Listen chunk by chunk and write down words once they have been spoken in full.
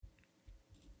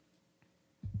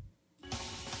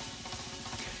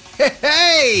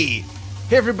Hey!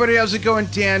 Hey everybody, how's it going?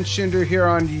 Dan Schinder here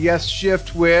on Yes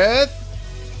Shift with...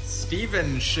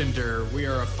 Steven Schinder. We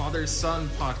are a father-son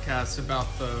podcast about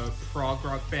the prog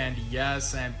rock band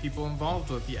Yes and people involved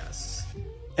with Yes.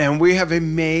 And we have a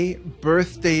May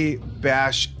birthday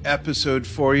bash episode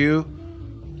for you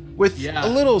with a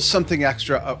little something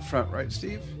extra up front, right,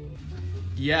 Steve?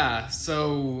 Yeah,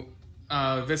 so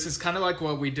this is kind of like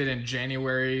what we did in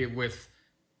January with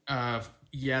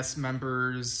Yes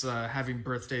members having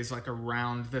birthdays like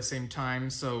around the same time.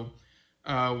 So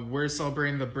we're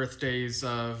celebrating the birthdays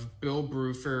of Bill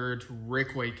Bruford,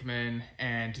 Rick Wakeman,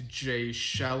 and Jay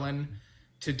Schellen.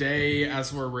 Today,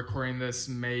 as we're recording this,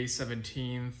 May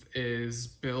 17th, is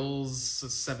Bill's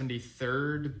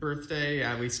 73rd birthday,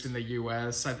 at least in the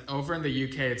US. Over in the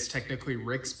UK, it's technically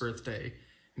Rick's birthday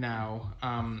now.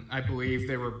 I believe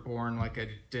they were born like a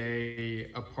day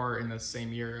apart in the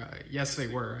same year. Yes, they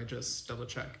were. I just double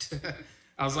checked.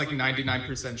 I was like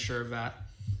 99% sure of that.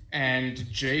 And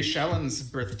Jay Schellen's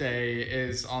birthday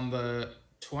is on the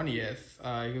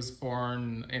 20th. He was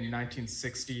born in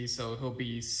 1960, so he'll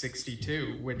be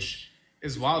 62, which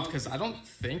is wild because I don't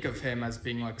think of him as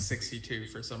being like 62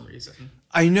 for some reason.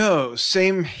 I know.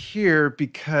 Same here,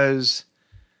 because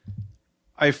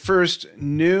I first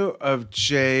knew of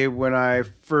Jay when I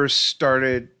first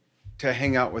started to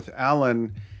hang out with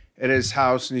Alan at his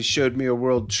house, and he showed me a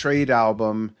World Trade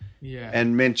album. Yeah.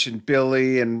 And mentioned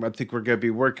Billy, and I think we're going to be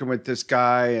working with this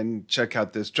guy, and check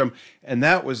out this drum. And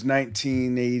that was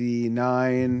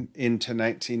 1989 into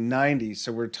 1990.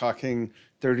 So we're talking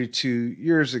 32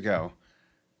 years ago,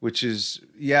 which is,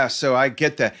 yeah, so I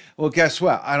get that. Well, guess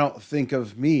what? I don't think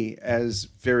of me as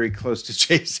very close to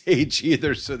Jay's age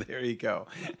either. So there you go.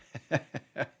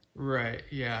 Right.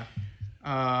 Yeah.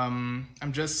 I'm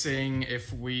just seeing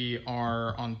if we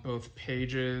are on both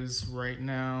pages right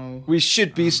now. We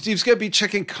should be. Steve's going to be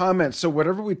checking comments. So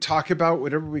whatever we talk about,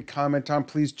 whatever we comment on,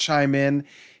 please chime in,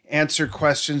 answer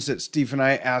questions that Steve and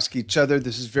I ask each other.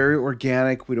 This is very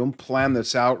organic. We don't plan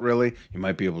this out, really. You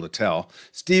might be able to tell.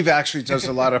 Steve actually does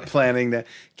a lot of planning that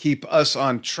keep us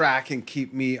on track and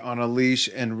keep me on a leash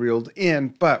and reeled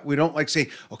in. But we don't like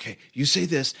say, okay, you say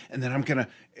this, and then I'm going to...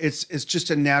 It's just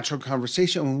a natural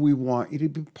conversation, and we want you to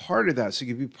be part of that. So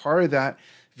you can be part of that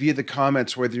via the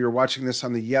comments, whether you're watching this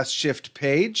on the Yes Shift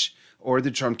page or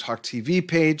the Drum Talk TV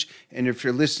page. And if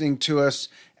you're listening to us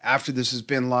after this has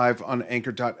been live on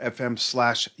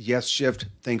anchor.fm/YesShift,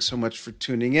 thanks so much for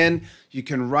tuning in. You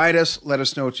can write us, let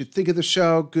us know what you think of the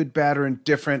show, good, bad, or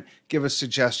indifferent. Give us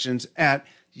suggestions at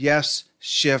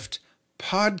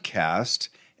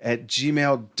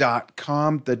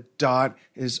yesshiftpodcast@gmail.com. The dot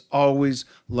is always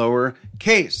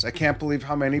lowercase. I can't believe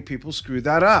how many people screw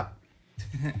that up.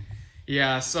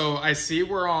 Yeah, so I see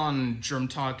we're on Drum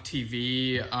Talk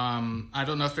TV. I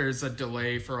don't know if there's a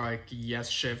delay for like Yes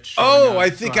Shift. Oh, I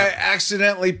think I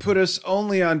accidentally put us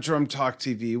only on Drum Talk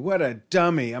TV. What a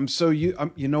dummy.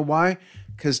 You know why?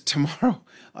 Because tomorrow,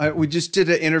 we just did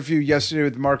an interview yesterday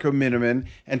with Marco Miniman,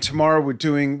 and tomorrow we're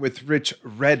doing with Rich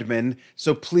Redman.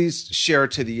 So please share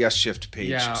it to the Yes Shift page.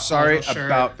 Yeah, sorry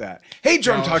about that. Hey,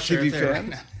 Drum Talk TV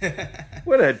fans.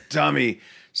 What a dummy.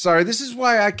 Sorry, this is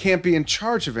why I can't be in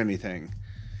charge of anything.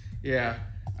 Yeah.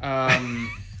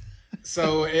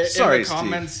 So in the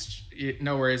comments...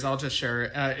 No worries, I'll just share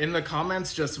it. In the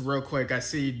comments, just real quick, I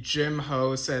see Jim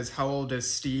Ho says, how old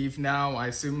is Steve now? I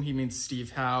assume he means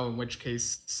Steve Howe, in which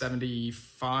case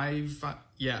 75?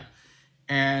 Yeah.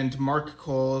 And Mark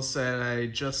Cole said, I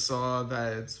just saw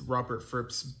that it's Robert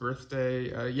Fripp's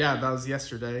birthday. Yeah, that was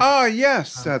yesterday. Oh,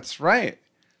 yes, that's right.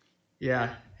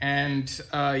 Yeah. And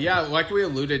like we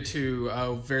alluded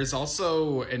to, there's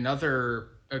also another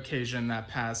occasion that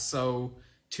passed. So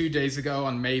 2 days ago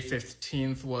on May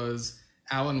 15th was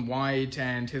Alan White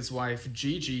and his wife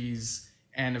Gigi's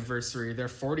anniversary, their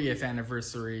 40th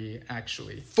anniversary,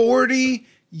 actually. 40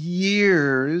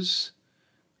 years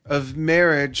of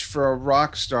marriage for a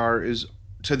rock star is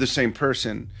to the same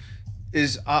person.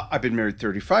 I've been married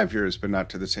 35 years, but not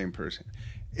to the same person.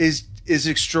 Is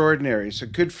extraordinary. So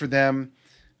good for them.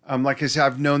 Like I said,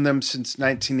 I've known them since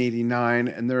 1989,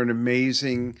 and they're an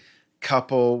amazing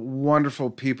couple, wonderful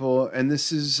people, and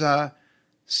this is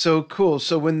so cool.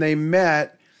 So when they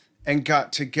met and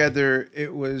got together,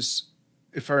 it was,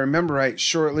 if I remember right,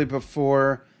 shortly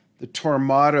before the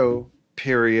Tormato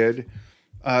period.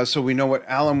 So we know what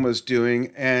Alan was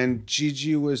doing, and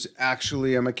Gigi was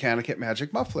actually a mechanic at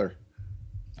Magic Muffler.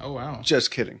 Oh, wow.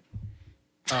 Just kidding.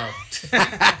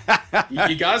 Oh,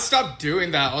 you gotta stop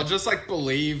doing that. I'll just like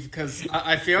believe, because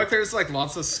I feel like there's like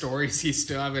lots of stories he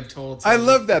still haven't told. So I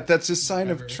love that. That's a sign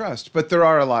of trust. But there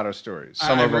are a lot of stories.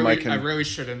 Some of them I really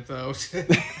shouldn't though.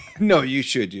 No, you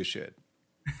should. You should.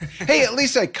 Hey, at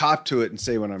least I cop to it and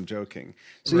say when I'm joking.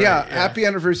 So yeah, happy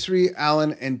anniversary,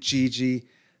 Alan and Gigi.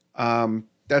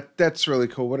 That's really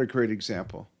cool. What a great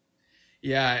example.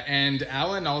 Yeah, and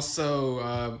Alan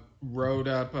also wrote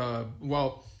up.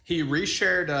 He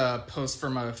reshared a post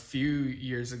from a few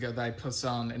years ago that I posted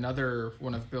on another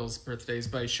one of Bill's birthdays,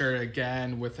 but I shared it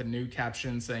again with a new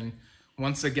caption saying,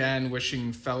 "Once again,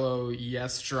 wishing fellow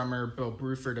Yes drummer Bill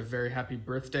Bruford a very happy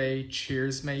birthday.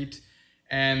 Cheers, mate."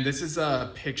 And this is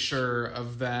a picture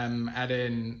of them at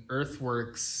an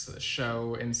Earthworks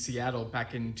show in Seattle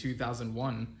back in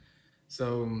 2001.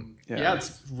 So, yeah,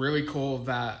 it's really cool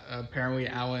that apparently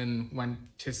Alan went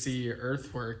to see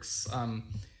Earthworks.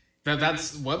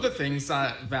 That's one of the things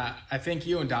that I think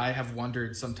you and I have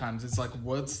wondered sometimes. It's like,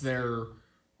 what's their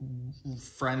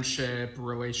friendship,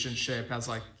 relationship as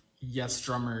like Yes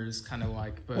drummers kind of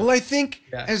like? But, well, I think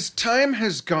as time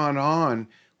has gone on,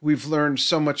 we've learned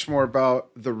so much more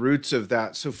about the roots of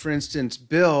that. So, for instance,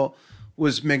 Bill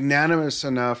was magnanimous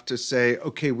enough to say,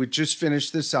 okay, we just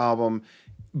finished this album,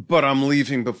 but I'm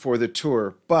leaving before the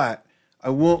tour. But I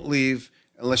won't leave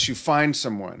unless you find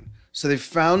someone. So they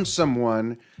found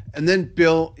someone. And then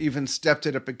Bill even stepped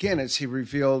it up again, as he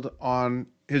revealed on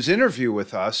his interview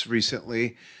with us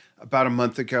recently, about a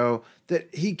month ago,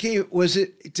 that he gave,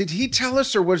 did he tell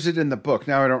us or was it in the book?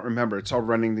 Now I don't remember. It's all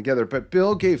running together. But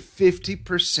Bill gave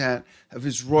 50% of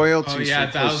his royalties. Oh, yeah,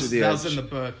 that was in the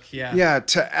book. Yeah. Yeah,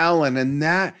 to Alan. And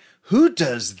that, who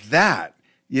does that?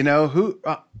 You know,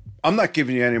 I'm not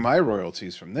giving you any of my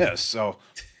royalties from this. So,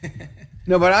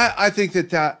 no, but I think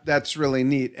that's really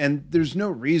neat. And there's no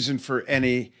reason for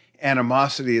any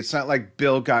animosity. It's not like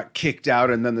Bill got kicked out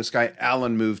and then this guy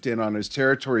Alan moved in on his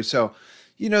territory. So,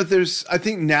 you know, I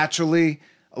think naturally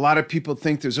a lot of people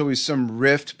think there's always some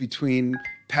rift between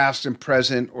past and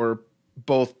present, or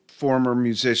both former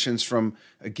musicians from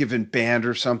a given band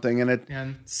or something.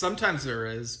 And sometimes there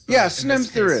is. Yeah,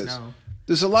 sometimes there is. No.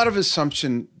 There's a lot of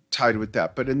assumption tied with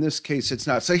that, but in this case it's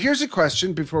not. So here's a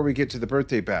question before we get to the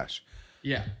birthday bash.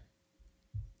 Yeah.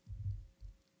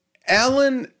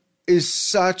 Alan is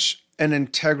such an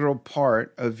integral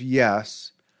part of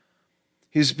Yes.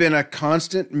 He's been a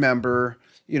constant member,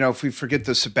 you know, if we forget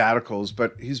the sabbaticals,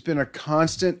 but he's been a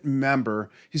constant member.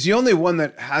 He's the only one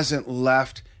that hasn't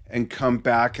left and come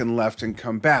back and left and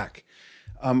come back,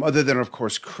 other than, of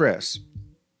course, Chris.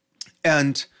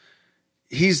 And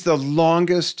he's the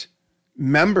longest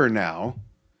member now,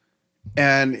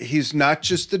 and he's not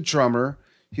just the drummer.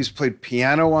 He's played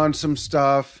piano on some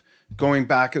stuff, going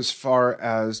back as far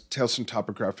as Tales from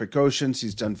Topographic Oceans.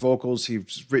 He's done vocals.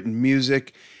 He's written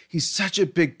music. He's such a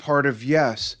big part of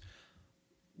Yes.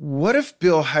 What if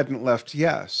Bill hadn't left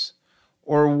Yes?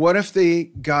 Or what if they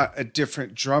got a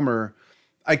different drummer?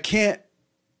 I can't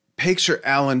picture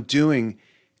Alan doing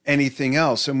anything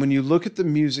else. And when you look at the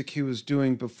music he was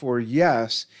doing before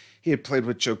Yes, he had played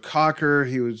with Joe Cocker.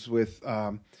 He was with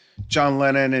John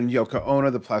Lennon and Yoko Ono,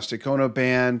 the Plastic Ono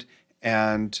Band,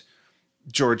 and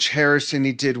George Harrison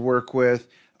he did work with.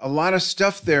 A lot of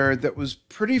stuff there that was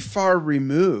pretty far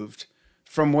removed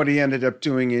from what he ended up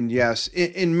doing in Yes,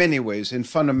 in many ways. In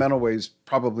fundamental ways,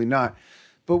 probably not.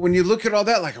 But when you look at all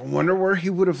that, like, I wonder where he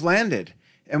would have landed.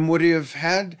 And would he have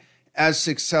had as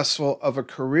successful of a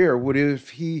career? Would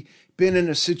he been in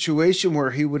a situation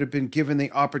where he would have been given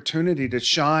the opportunity to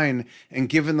shine and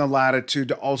given the latitude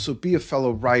to also be a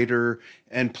fellow writer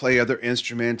and play other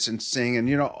instruments and sing and,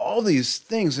 you know, all these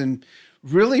things, and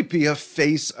really be a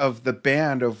face of the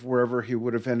band of wherever he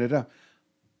would have ended up?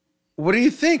 What do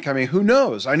you think? I mean, who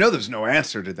knows? I know there's no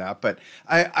answer to that, but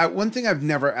I one thing I've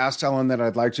never asked Alan that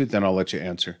I'd like to, then I'll let you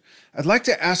answer. I'd like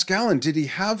to ask Alan, did he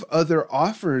have other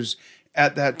offers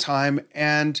at that time?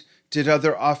 And did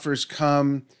other offers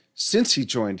come since he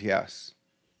joined Yes?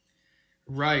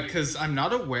 Right, because I'm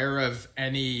not aware of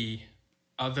any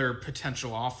other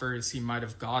potential offers he might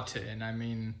have gotten. I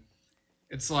mean,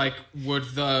 it's like,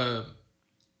 would the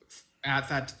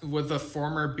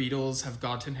former Beatles have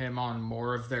gotten him on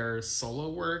more of their solo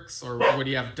works, or would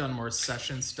he have done more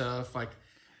session stuff? Like,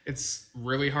 it's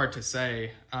really hard to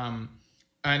say. And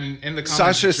in the comments,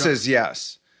 Sasha says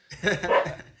yes.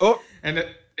 Oh, and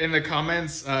in the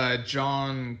comments,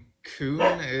 John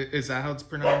Kuhn, is that how it's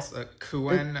pronounced?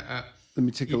 Kuhn. Let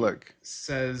me take a look.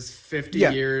 Says 50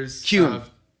 years. Kuhn.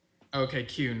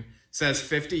 Kuhn says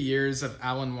 50 years of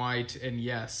Alan White in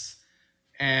Yes,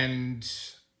 and.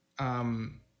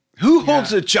 Who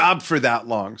holds a job for that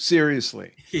long?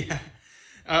 Seriously. Yeah.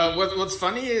 What's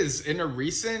funny is in a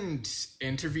recent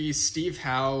interview, Steve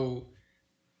Howe,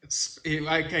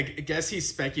 I guess he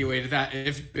speculated that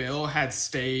if Bill had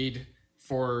stayed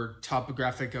for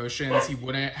Topographic Oceans, he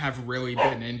wouldn't have really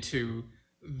been into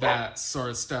that sort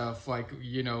of stuff. Like,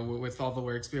 you know, with all the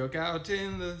lyrics, be like out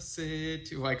in the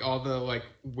city, like all the like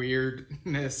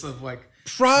weirdness of like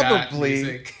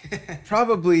probably,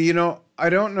 you know, I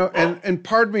don't know. And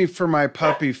pardon me for my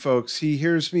puppy, folks. He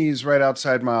hears me. He's right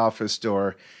outside my office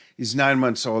door. He's 9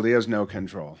 months old. He has no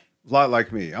control. A lot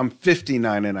like me. I'm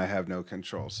 59 and I have no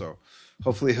control. So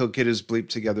hopefully he'll get his bleep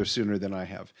together sooner than I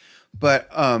have. But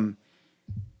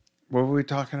what were we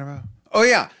talking about? Oh,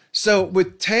 yeah. So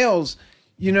with Tails,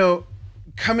 you know,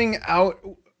 coming out,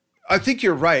 I think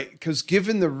you're right. Because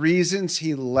given the reasons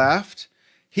he left,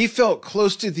 he felt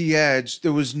close to the edge.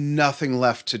 There was nothing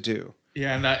left to do.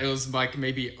 Yeah, and that it was like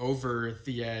maybe over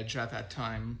the edge at that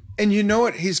time. And you know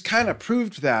what? He's kind of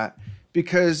proved that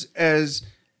because as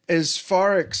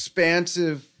far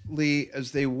expansively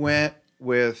as they went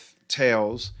with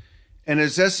Tails and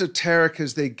as esoteric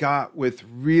as they got with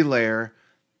Relayer,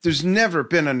 there's never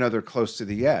been another close to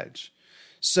the edge.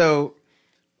 So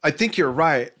I think you're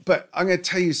right, but I'm going to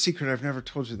tell you a secret. I've never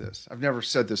told you this. I've never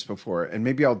said this before, and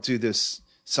maybe I'll do this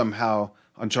somehow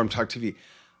on Drum Talk TV.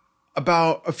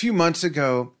 About a few months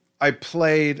ago, I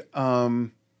played, I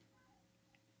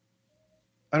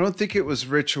don't think it was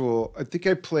Ritual. I think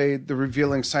I played The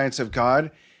Revealing Science of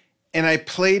God, and I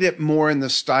played it more in the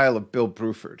style of Bill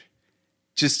Bruford,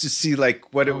 just to see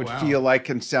like what it would feel like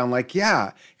and sound like.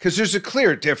 Yeah, because there's a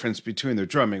clear difference between their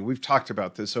drumming. We've talked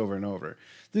about this over and over.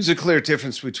 There's a clear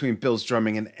difference between Bill's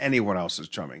drumming and anyone else's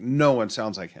drumming. No one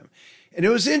sounds like him. And it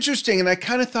was interesting, and I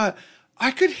kind of thought,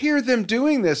 I could hear them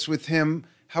doing this with him.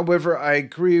 However, I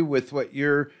agree with what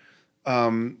you're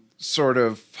sort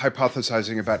of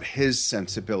hypothesizing about his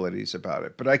sensibilities about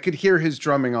it. But I could hear his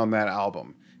drumming on that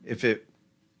album if it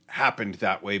happened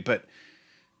that way. But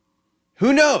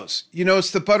who knows? You know,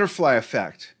 it's the butterfly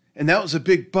effect. And that was a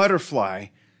big butterfly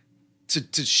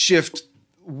to shift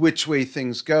which way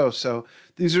things go. So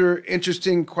these are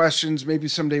interesting questions. Maybe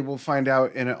someday we'll find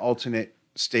out in an alternate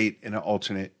state, in an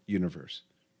alternate universe.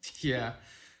 Yeah.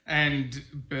 And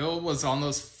Bill was on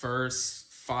those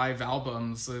first 5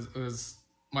 albums. It was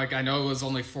like, I know it was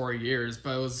only 4 years,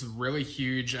 but it was really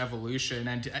huge evolution.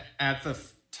 And at the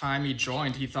time he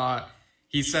joined,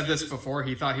 he said this before,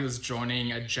 he thought he was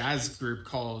joining a jazz group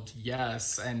called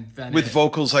Yes. And then with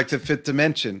vocals like the Fifth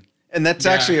Dimension. And that's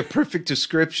actually a perfect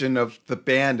description of the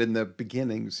band in the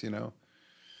beginnings, you know?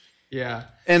 Yeah.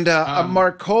 And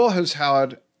Mark Cole has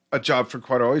had a job for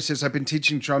quite a while. He says, I've been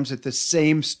teaching drums at the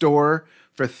same store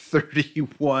for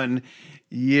 31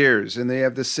 years, and they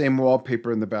have the same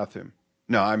wallpaper in the bathroom.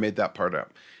 No, I made that part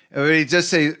up. He does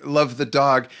say, love the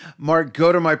dog. Mark,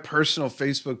 go to my personal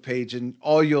Facebook page, and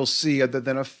all you'll see, other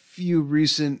than a few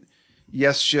recent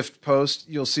Yes Shift posts,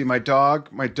 you'll see my dog,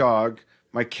 my cat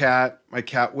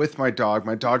with my dog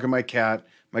and my cat,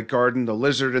 my garden, the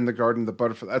lizard in the garden, the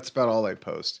butterfly. That's about all I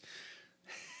post.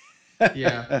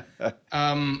 Yeah.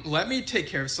 Let me take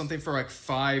care of something for like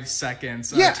 5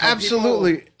 seconds. Yeah,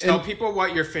 absolutely. Tell people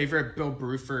what your favorite Bill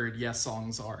Bruford Yes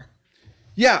songs are.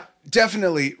 Yeah,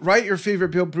 definitely. Write your favorite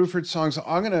Bill Bruford songs.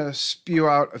 I'm going to spew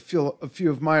out a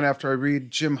few of mine after I read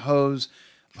Jim Ho's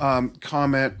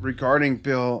comment regarding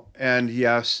Bill and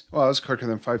Yes. Well, that was quicker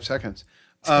than 5 seconds.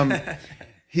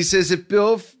 He says, if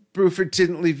Bill Bruford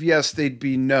didn't leave Yes, they'd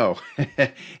be No.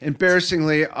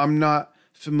 Embarrassingly, I'm not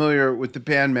familiar with the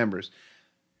band members.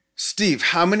 Steve,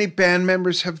 how many band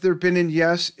members have there been in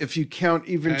Yes? If you count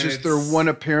even just their one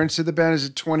appearance of the band, is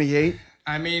it 28?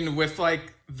 I mean, with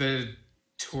like the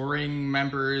touring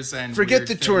members and forget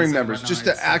the touring members, just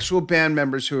the actual band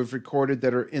members who have recorded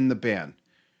that are in the band.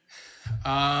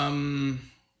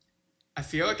 I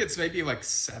feel like it's maybe like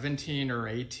 17 or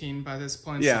 18 by this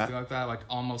point. Yeah. Something like that, like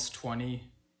almost 20.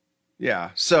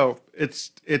 Yeah. So it's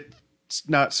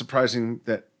not surprising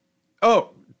that.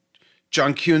 Oh,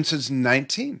 John Kuhn says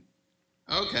 19.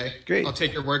 Okay. Great. I'll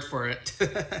take your word for it.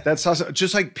 That's awesome.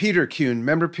 Just like Peter Kuhn.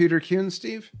 Remember Peter Kuhn,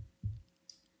 Steve?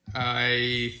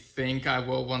 I think I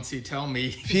will once you tell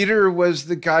me. Peter was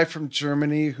the guy from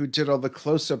Germany who did all the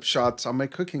close-up shots on my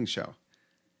cooking show.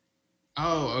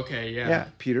 Oh, okay. Yeah. Yeah,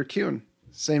 Peter Kuhn.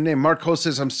 Same name. Mark Cole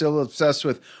says, I'm still obsessed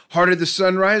with Heart of the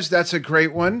Sunrise. That's a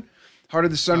great one. Heart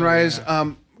of the Sunrise. Oh,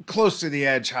 yeah. Close to the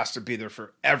Edge has to be there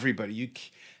for everybody.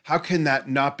 How can that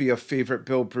not be a favorite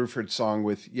Bill Bruford song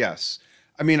with Yes?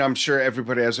 I mean, I'm sure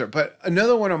everybody has it. But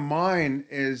another one of mine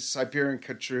is Siberian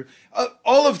Khatru.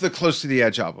 All of the Close to the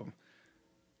Edge album.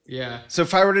 Yeah. So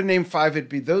if I were to name 5, it'd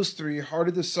be those 3, Heart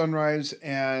of the Sunrise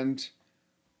and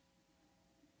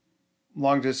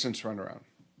long distance runaround.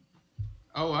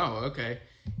 Oh wow, okay.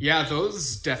 Yeah,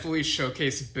 those definitely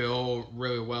showcase Bill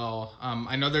really well.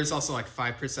 I know there's also like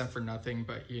 5% for Nothing,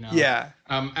 but Yeah.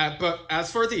 But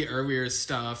as for the earlier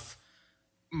stuff,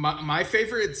 my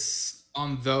favorites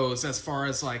on those, as far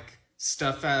as like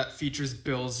stuff that features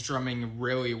Bill's drumming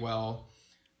really well,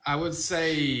 I would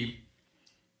say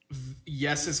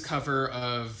Yes's cover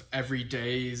of Every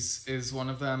Days is one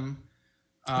of them.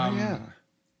 Yeah.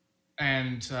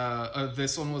 And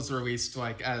this one was released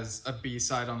like as a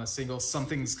B-side on a single.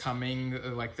 Something's Coming,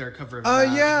 like their cover of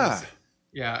that. Yeah.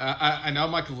 Yeah, I know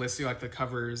I'm like listing like the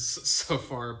covers so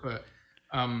far, but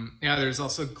yeah, there's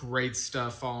also great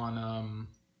stuff on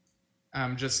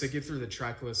just to get through the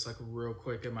track list like real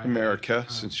quick in my America,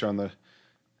 since you're on the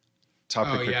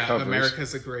topic of covers.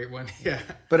 America's a great one. Yeah.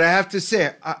 But I have to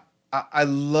say, I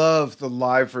love the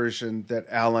live version that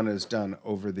Alan has done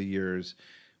over the years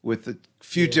with a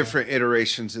few different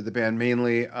iterations of the band,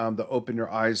 mainly the Open Your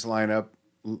Eyes ladder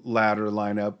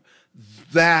lineup.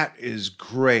 That is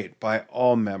great by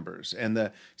all members. And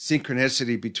the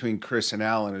synchronicity between Chris and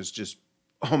Alan is just,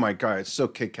 oh my God, it's so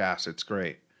kick-ass. It's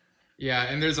great. Yeah,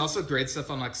 and there's also great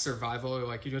stuff on like Survival,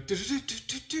 like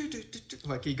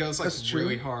like he goes like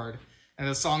really hard. And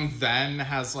the song Then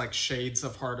has like shades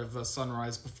of Heart of a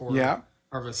Sunrise before Heart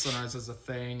of a Sunrise is a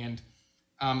thing. And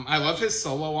I love his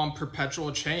solo on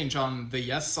Perpetual Change on the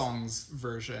Yes Songs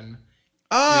version.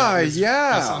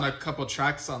 That's on a couple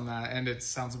tracks on that, and it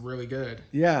sounds really good.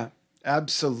 Yeah,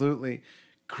 absolutely.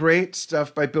 Great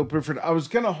stuff by Bill Bruford. I was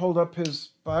going to hold up his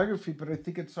biography, but I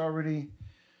think it's already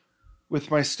with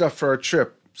my stuff for our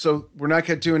trip. So we're not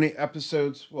going to do any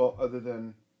episodes, well, other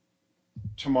than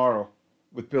tomorrow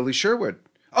with Billy Sherwood.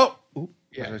 Was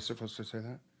I supposed to say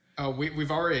that? Oh,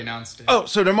 we've already announced it. Oh,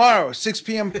 so tomorrow, 6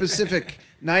 p.m. Pacific,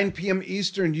 9 p.m.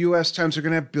 Eastern U.S. times, we're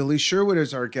going to have Billy Sherwood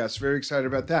as our guest. Very excited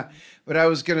about that. But I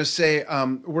was going to say,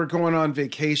 we're going on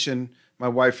vacation, my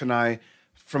wife and I,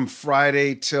 from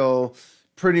Friday till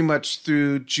pretty much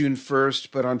through June 1st.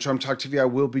 But on Drum Talk TV, I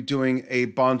will be doing a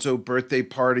Bonzo birthday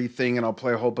party thing, and I'll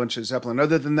play a whole bunch of Zeppelin.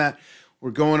 Other than that,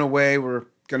 we're going away. We're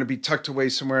going to be tucked away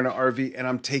somewhere in an RV, and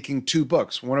I'm taking 2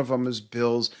 books. One of them is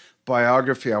Bill's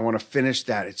biography. I want to finish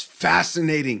that. It's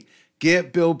fascinating.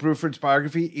 Get Bill Bruford's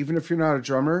biography, even if you're not a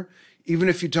drummer, even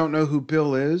if you don't know who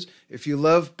Bill is. If you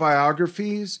love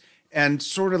biographies and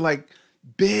sort of like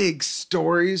big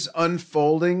stories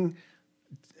unfolding,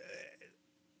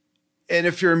 and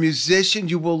if you're a musician,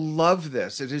 you will love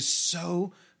this. It is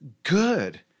so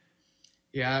good.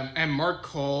 Yeah, and Mark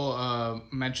Cole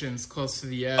mentions Close to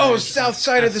the Edge. Oh, South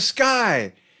Side of the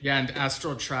Sky. Yeah, and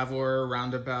Astral Traveler,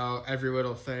 Roundabout, Every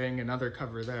Little Thing, another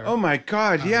cover there. Oh my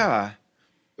God, yeah.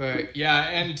 But yeah,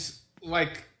 and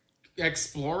like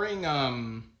exploring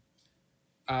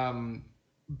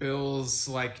Bill's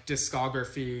like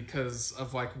discography because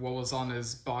of like what was on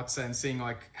his box set and seeing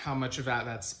like how much of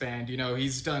that spanned.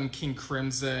 He's done King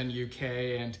Crimson UK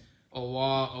and a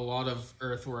lot of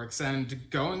Earthworks, and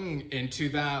going into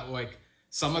that, like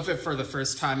some of it for the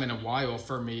first time in a while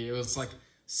for me, it was like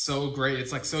so great.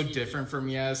 It's like so different from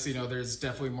Yes. There's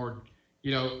definitely more.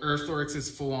 Earthworks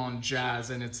is full on jazz,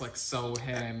 and it's like so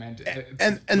him, and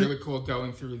it's really cool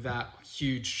going through that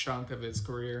huge chunk of his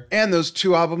career. And those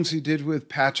 2 albums he did with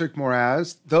Patrick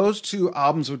Moraz, those 2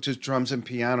 albums with just drums and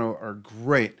piano are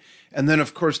great. And then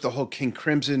of course the whole King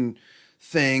Crimson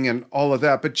thing and all of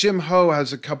that. But Jim Ho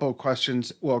has a couple of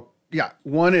questions. Well, yeah,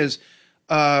 one is,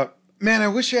 man, I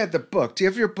wish I had the book. Do you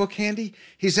have your book handy?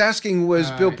 He's asking,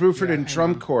 was Bill Bruford in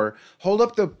Drum Corps? Hold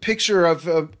up the picture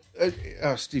of...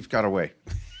 Steve got away.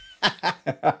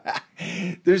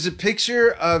 There's a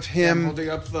picture of him. I'm holding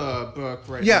up the book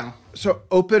right now. Yeah. So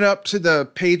open up to the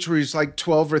page where he's like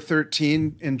 12 or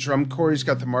 13 in Drum Corps. He's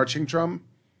got the marching drum.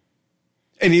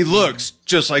 And he looks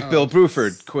just like Bill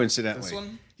Bruford, coincidentally. This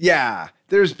one? Yeah.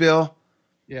 There's Bill.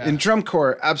 Yeah. In Drum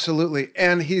Corps, absolutely.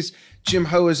 And Jim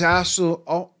Ho is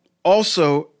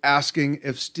also asking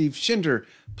if Steve Shinder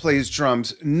plays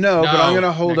drums. No, but I'm going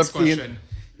to hold up question.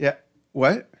 Yeah.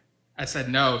 What? I said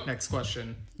no. Next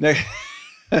question.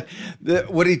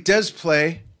 What he does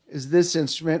play is this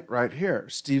instrument right here.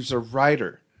 Steve's a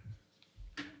writer.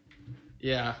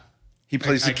 Yeah. He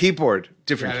plays the keyboard.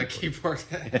 Different the keyboard.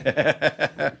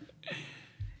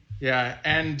 Yeah.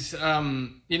 And,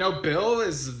 Bill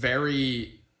is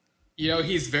very,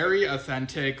 he's very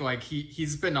authentic. Like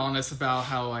he's been honest about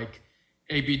how like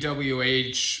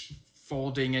ABWH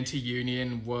folding into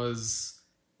Union was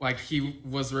like, he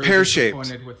was really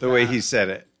pear-shaped with the way he said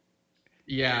it.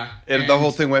 Yeah. And the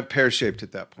whole thing went pear-shaped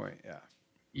at that point. Yeah.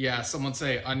 Yeah, someone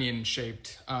say onion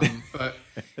shaped. But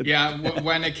yeah,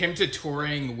 when it came to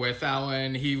touring with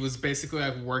Alan, he was basically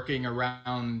like working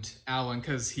around Alan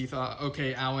because he thought,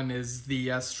 okay, Alan is the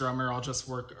yes drummer. I'll just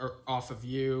work off of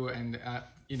you, and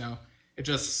you know, it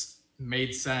just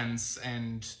made sense.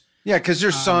 And Yeah, because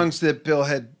there's songs that Bill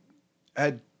had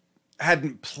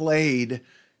hadn't played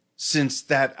since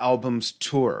that album's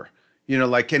tour. You know,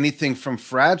 like anything from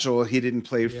Fragile, he didn't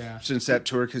play since that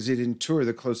tour because he didn't tour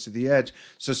the Close to the Edge.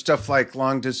 So stuff like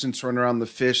Long Distance Runaround, The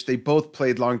Fish, they both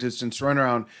played Long Distance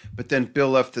Runaround, but then Bill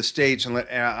left the stage and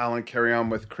let Alan carry on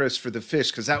with Chris for The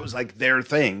Fish because that was like their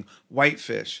thing,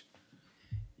 Whitefish.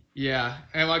 Yeah,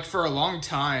 and like for a long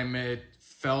time, it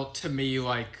felt to me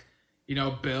like, you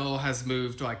know, Bill has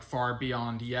moved like far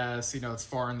beyond Yes. You know, it's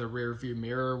far in the rearview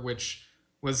mirror, which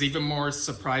was even more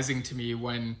surprising to me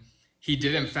when he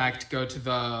did in fact go to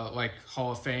the like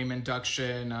Hall of Fame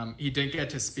induction. He didn't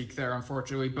get to speak there,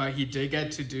 unfortunately, but he did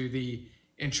get to do the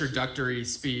introductory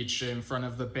speech in front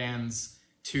of the band's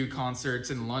 2 concerts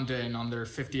in London on their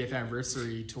 50th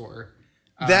anniversary tour.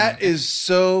 That is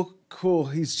so cool.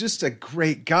 He's just a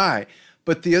great guy.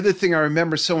 But the other thing I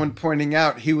remember someone pointing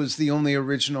out, he was the only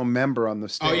original member on the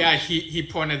stage. Oh yeah, he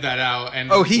pointed that out,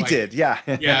 and he did, yeah,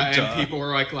 yeah, and people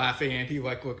were like laughing, and he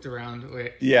like looked around,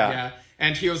 like, yeah,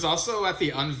 and he was also at the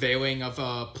unveiling of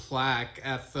a plaque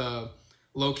at the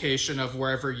location of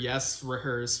wherever Yes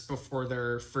rehearsed before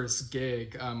their first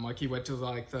gig. Like he went to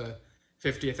like the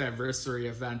 50th anniversary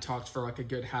of that and talked for like a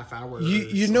good half hour.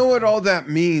 You know what all that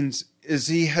means is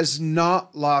he has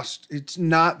not lost. It's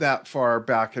not that far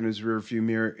back in his rearview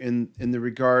mirror in the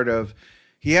regard of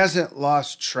he hasn't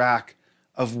lost track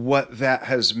of what that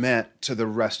has meant to the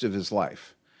rest of his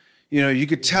life. You know, you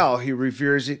could tell he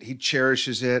reveres it. He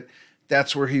cherishes it.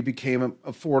 That's where he became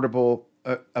a formidable.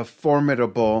 He was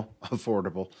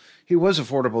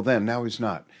affordable then. Now he's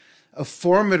not. A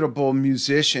formidable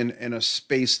musician in a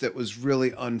space that was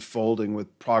really unfolding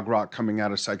with prog rock coming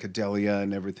out of psychedelia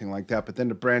and everything like that. But then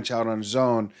to branch out on his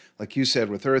own, like you said,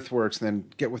 with Earthworks, and then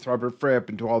get with Robert Fripp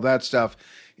and do all that stuff.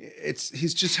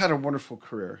 He's just had a wonderful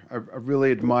career. I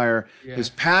really admire his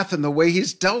path, and the way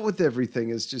he's dealt with everything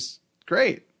is just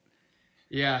great.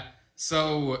 Yeah.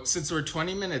 So since we're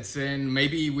 20 minutes in,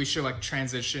 maybe we should like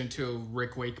transition to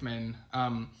Rick Wakeman.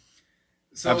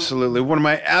 Absolutely. One of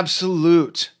my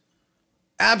absolute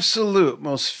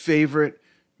most favorite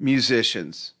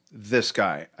musicians, this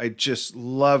guy. I just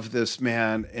love this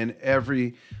man in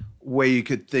every way you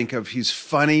could think of. He's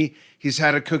funny. He's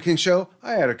had a cooking show.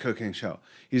 I had a cooking show.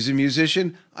 He's a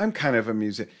musician. I'm kind of a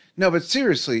musician. No, but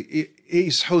seriously,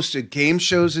 he's hosted game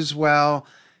shows as well.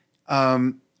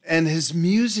 And his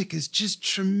music is just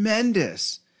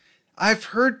tremendous. I've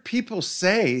heard people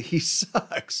say he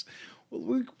sucks.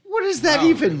 What does that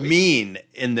even mean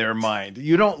in their mind?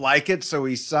 You don't like it, so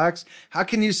he sucks? How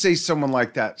can you say someone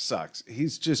like that sucks?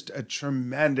 He's just a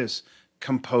tremendous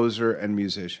composer and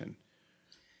musician.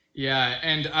 Yeah,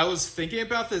 and I was thinking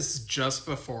about this just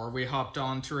before we hopped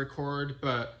on to record,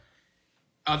 but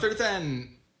other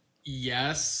than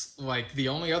Yes, like the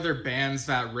only other bands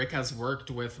that Rick has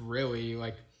worked with really,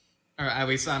 like, or at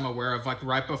least I'm aware of, like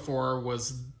right before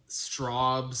was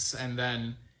Straubs, and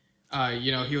then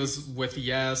you know, he was with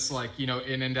Yes, like, you know,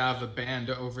 in and out of the band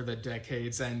over the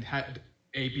decades, and had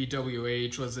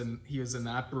ABWH he was in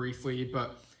that briefly,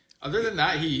 but other than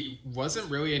that, he wasn't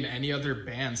really in any other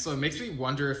band. So it makes me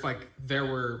wonder if like there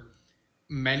were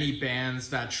many bands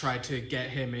that tried to get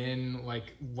him in,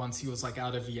 like once he was like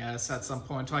out of Yes at some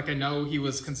point. Like I know he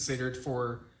was considered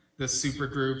for the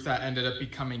supergroup that ended up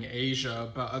becoming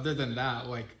Asia, but other than that,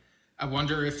 like I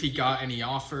wonder if he got any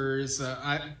offers.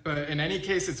 But in any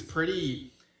case, it's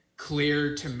pretty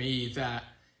clear to me that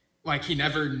like he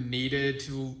never needed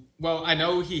to. Well, I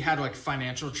know he had like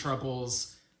financial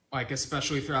troubles, like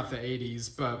especially throughout the 80s.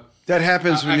 But that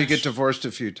happens when you get divorced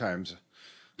a few times.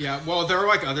 Yeah, well, there were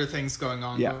like other things going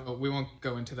on. Yeah. But we won't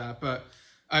go into that. But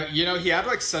you know, he had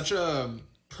like such a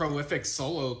prolific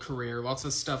solo career, lots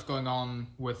of stuff going on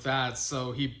with that.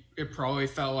 So it probably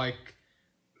felt like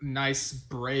nice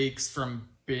breaks from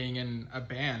being in a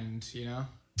band, you know?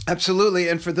 Absolutely.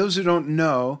 And for those who don't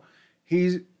know,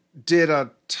 he did a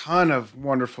ton of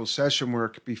wonderful session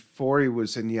work before he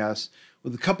was in Yes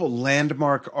with a couple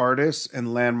landmark artists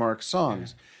and landmark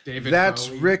songs. Yeah. David That's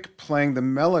Bowie. Rick playing the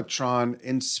Mellotron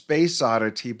in Space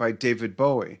Oddity by David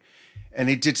Bowie. And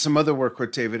he did some other work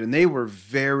with David, and they were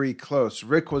very close.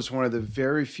 Rick was one of the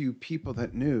very few people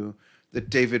that knew that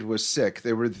David was sick.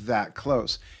 They were that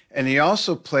close. And he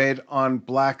also played on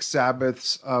Black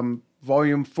Sabbath's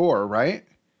Volume 4, right?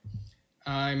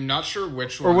 I'm not sure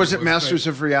which one. Or was it Masters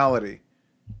of Reality?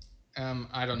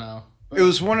 I don't know. It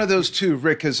was one of those two.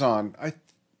 Rick is on.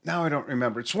 Now I don't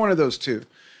remember. It's one of those two.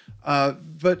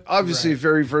 But obviously, a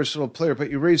very versatile player.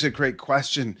 But you raise a great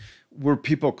question. Were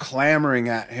people clamoring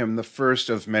at him the first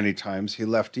of many times he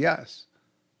left Yes?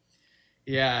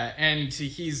 Yeah, and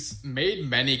he's made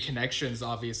many connections,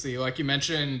 obviously. Like you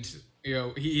mentioned,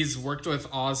 he's worked with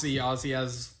Ozzy. Ozzy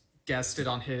has guested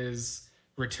on his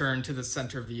Return to the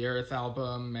Center of the Earth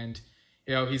album, and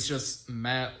he's just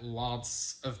met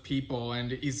lots of people,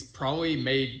 and he's probably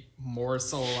made more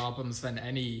solo albums than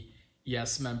any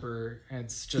Yes member.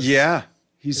 It's just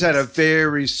he's had a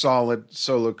very solid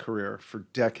solo career for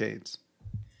decades.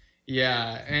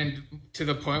 Yeah, and to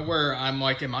the point where I'm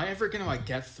like, am I ever gonna like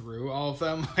get through all of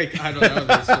them? Like, I don't know.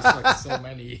 There's just like so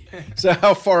many. So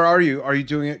how far are you? Are you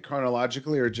doing it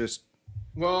chronologically or just?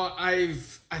 Well, I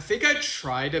think I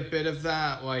tried a bit of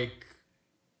that like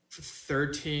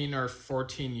 13 or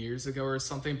 14 years ago or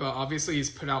something, but obviously he's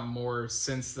put out more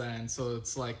since then. So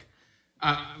it's like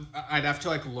I'd have to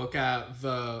like look at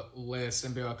the list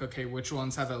and be like, okay, which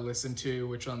ones have I listened to,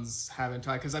 which ones haven't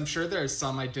I? Because I'm sure there's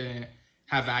some I didn't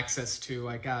have access to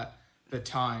like at the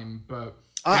time, but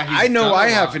I know I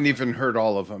haven't even heard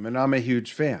all of them, and I'm a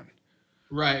huge fan.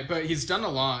 Right, but he's done a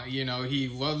lot. He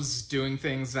loves doing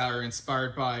things that are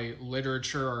inspired by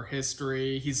literature or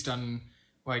history. He's done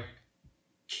like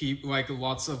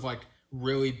lots of like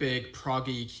really big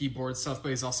proggy keyboard stuff, but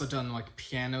he's also done like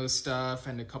piano stuff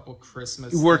and a couple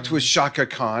Christmas. He worked with Shaka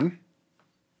Khan.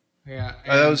 Yeah,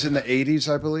 that was in the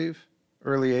 80s, I believe,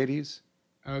 early 80s.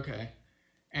 Okay,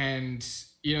 and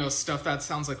stuff that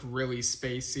sounds like really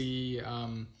spacey,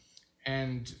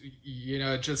 and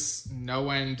just no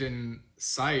end in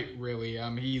sight, really.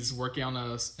 He's working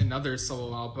on another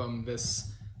solo album this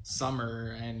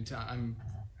summer, and I'm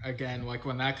again, like,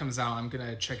 when that comes out, I'm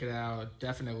gonna check it out,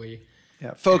 definitely.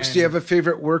 Yeah, folks, do you have a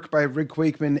favorite work by Rick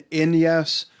Wakeman in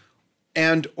Yes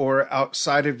and or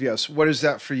outside of Yes? What is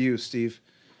that for you, Steve?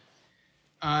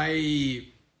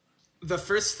 The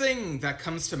first thing that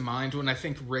comes to mind when I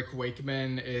think Rick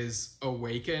Wakeman is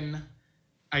Awaken.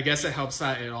 I guess it helps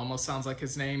that it almost sounds like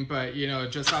his name, but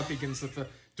just how it begins with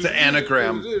the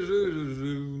anagram.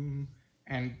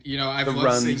 And I've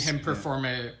loved seeing him perform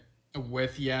it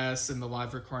with Yes and the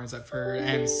live recordings I've heard,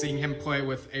 and seeing him play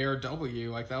with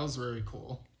ARW, like, that was really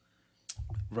cool.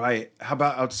 Right. How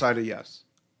about outside of Yes?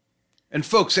 And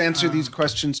folks, answer these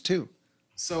questions too.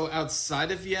 So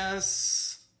outside of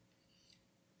Yes,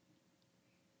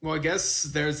 well, I guess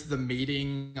there's The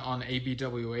Meeting on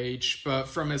ABWH, but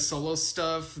from his solo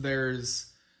stuff, there's,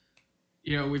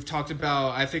 we've talked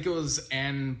about, I think it was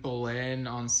Anne Boleyn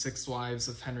on Six Wives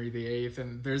of Henry VIII,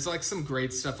 and there's like some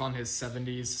great stuff on his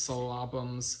 70s solo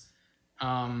albums.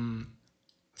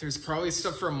 There's probably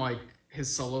stuff from like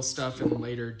his solo stuff in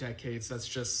later decades that's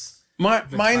just...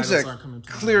 Mine's a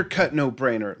clear-cut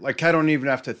no-brainer. Like, I don't even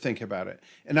have to think about it.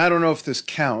 And I don't know if this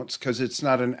counts because it's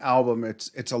not an album.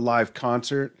 It's a live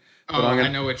concert. Oh, I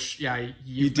know which. Yeah,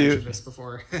 you've mentioned this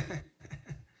before.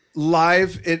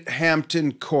 Live at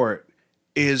Hampton Court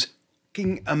is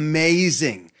fucking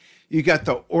amazing. You got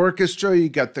the orchestra, you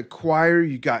got the choir,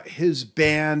 you got his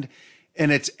band,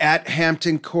 and it's at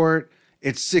Hampton Court.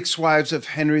 It's Six Wives of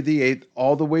Henry VIII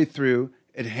all the way through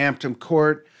at Hampton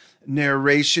Court.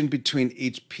 Narration between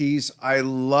each piece. I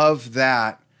love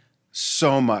that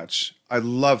so much. I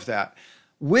love that.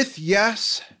 With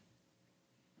Yes,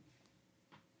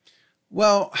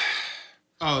 well...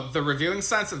 Oh, The Revealing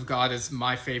Science of God is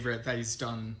my favorite that he's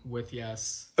done with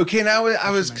Yes. Okay, now I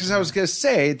was going to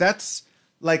say, that's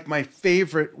like my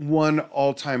favorite one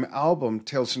all-time album,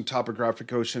 Tales from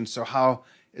Topographic Ocean. So how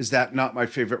is that not my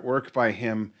favorite work by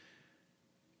him?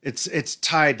 It's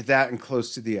tied that and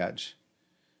Close to the Edge.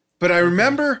 But I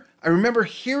remember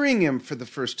hearing him for the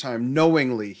first time,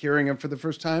 knowingly hearing him for the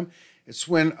first time. It's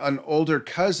when an older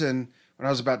cousin, when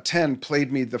I was about 10,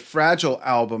 played me the Fragile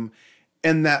album,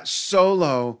 and that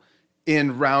solo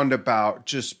in Roundabout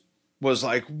just was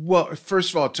like, well,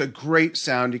 first of all, it's a great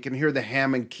sound. You can hear the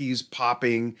Hammond keys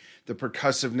popping, the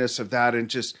percussiveness of that, and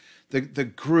just the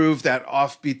groove, that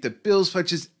offbeat, the Bills play,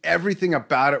 just everything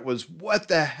about it was, what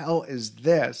the hell is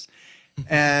this?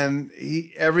 And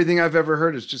everything I've ever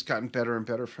heard has just gotten better and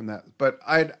better from that. But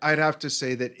I'd have to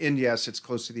say that in Yes, it's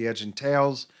Close to the Edge and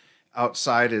Tales.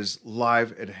 Outside is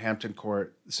Live at Hampton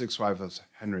Court, Six Wives of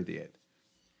Henry VIII.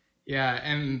 Yeah,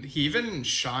 and he even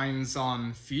shines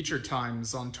on Future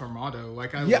Times on Tormato.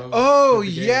 Like, I love. Oh,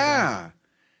 yeah.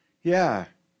 Yeah.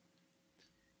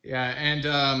 Yeah,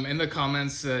 and in the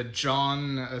comments,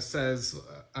 John says,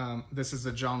 this is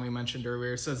the John we mentioned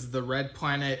earlier, says The Red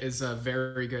Planet is a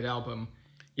very good album.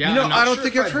 Yeah, I don't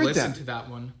think I've heard listened to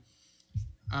that one.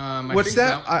 What's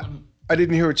that? I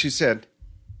didn't hear what you said.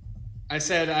 I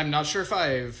said I'm not sure if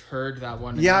I've heard that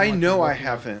one. Yeah, I know I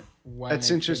haven't. That's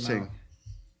interesting.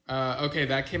 Okay,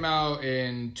 that came out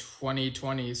in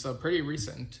 2020, so pretty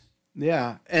recent.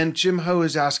 Yeah, and Jim Ho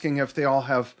is asking if they all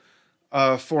have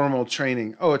formal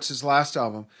training. Oh, it's his last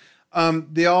album.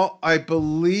 They all, I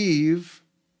believe,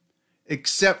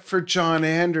 except for John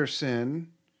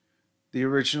Anderson, the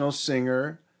original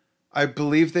singer, I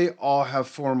believe they all have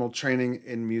formal training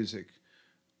in music.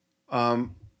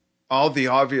 All the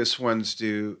obvious ones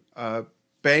do.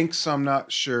 Banks, I'm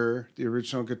not sure, the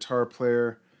original guitar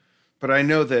player. But I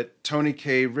know that Tony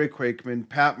Kaye, Rick Wakeman,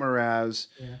 Pat Mraz,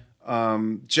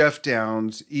 Jeff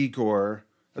Downs, Igor,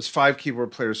 that's 5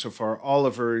 keyboard players so far.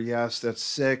 Oliver, yes, that's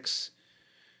 6.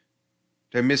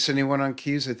 Did I miss anyone on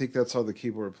keys? I think that's all the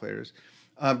keyboard players.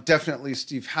 Definitely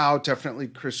Steve Howe, definitely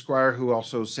Chris Squire, who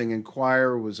also sang in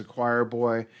choir, was a choir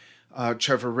boy.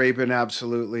 Trevor Rabin,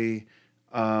 absolutely.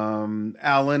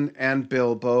 Alan and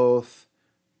Bill both.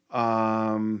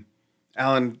 Alan,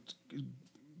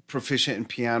 proficient in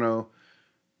piano.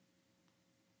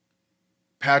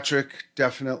 Patrick,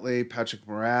 definitely. Patrick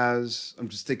Mraz. I'm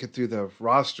just thinking through the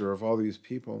roster of all these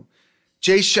people.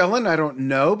 Jay Shellen, I don't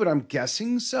know, but I'm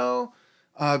guessing so.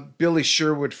 Billy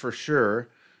Sherwood for sure.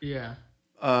 Yeah.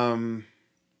 John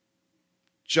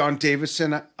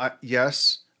Davison,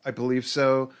 yes, I believe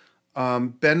so.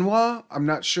 Benoit, I'm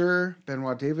not sure.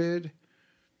 Benoit David.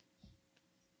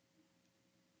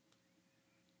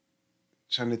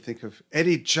 Trying to think of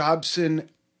Eddie Jobson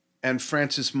and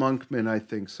Francis Monkman, I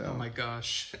think so. Oh my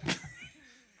gosh.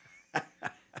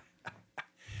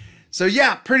 So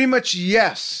yeah, pretty much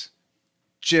yes,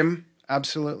 Jim,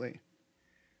 absolutely.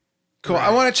 Cool. Right.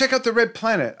 I want to check out the Red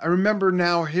Planet. I remember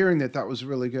now hearing that was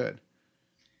really good.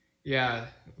 Yeah.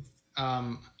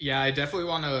 I definitely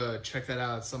want to check that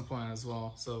out at some point as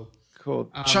well. So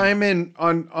cool. Chime in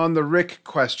on the Rick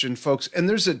question, folks. And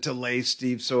there's a delay,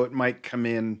 Steve, so it might come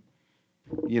in,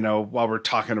 while we're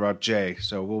talking about Jay.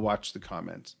 So we'll watch the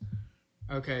comments.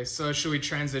 Okay. So should we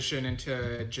transition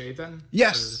into Jay then?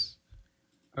 Yes.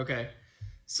 Okay.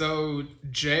 So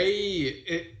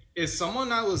Jay is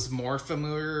someone I was more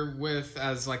familiar with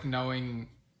as knowing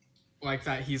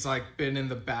that he's been in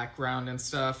the background and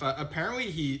stuff. Apparently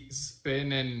he's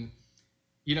been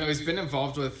he's been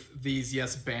involved with these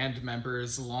Yes band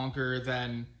members longer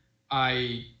than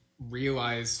I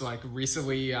realized.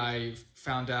 Recently I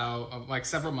found out,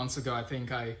 several months ago, I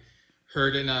think I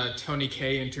heard in a Tony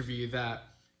Kaye interview that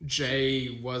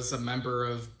Jay was a member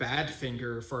of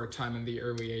Badfinger for a time in the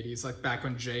early 80s, back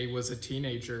when Jay was a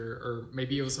teenager, or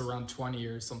maybe it was around 20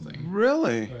 or something.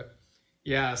 Really? But,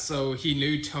 yeah, so he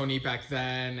knew Tony back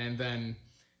then, and then,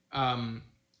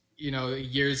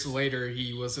 years later,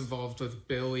 he was involved with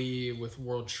Billy, with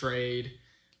World Trade.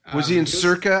 Was he in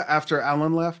Circa after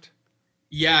Alan left?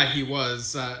 Yeah, he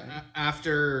was.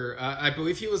 After, I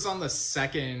believe he was on the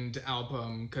second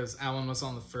album, because Alan was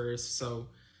on the first, so...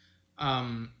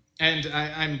 and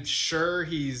I'm sure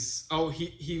he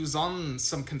was on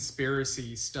some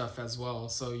conspiracy stuff as well.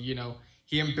 So,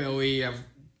 he and Billy have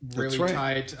really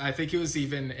tight. I think he was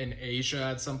even in Asia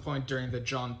at some point during the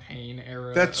John Payne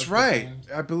era. That's right.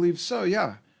 I believe so.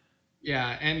 Yeah.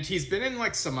 Yeah. And he's been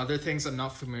in some other things I'm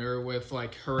not familiar with,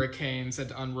 like Hurricanes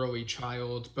and Unruly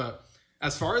Child. But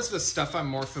as far as the stuff I'm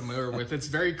more familiar with, it's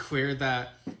very clear that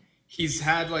he's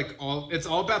had it's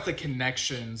all about the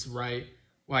connections, right?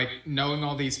 Knowing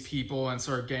all these people and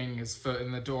sort of getting his foot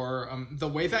in the door. The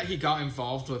way that he got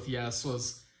involved with Yes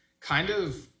was kind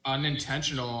of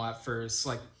unintentional at first.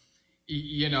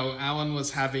 Alan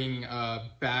was having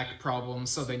back problems,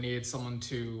 so they needed someone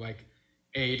to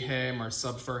aid him or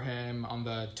sub for him on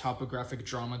the Topographic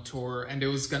Drama Tour. And it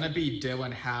was going to be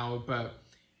Dylan Howe, but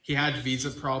he had visa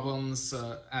problems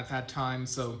at that time,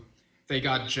 so they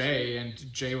got Jay,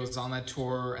 and Jay was on that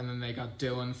tour, and then they got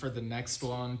Dylan for the next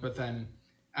one, but then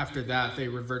after that, they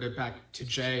reverted back to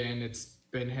Jay, and it's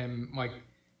been him,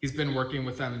 he's been working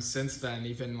with them since then,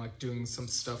 even, doing some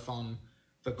stuff on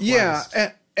the Quest.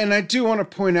 Yeah, and I do want to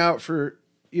point out for,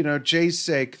 Jay's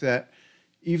sake that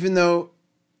even though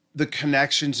the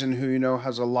connections and who you know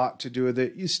has a lot to do with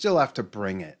it, you still have to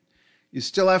bring it. You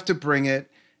still have to bring it,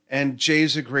 and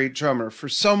Jay's a great drummer. For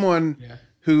someone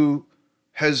who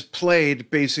has played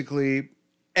basically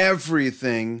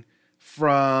everything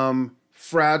from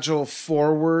Fragile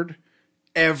forward,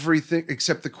 everything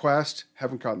except the Quest.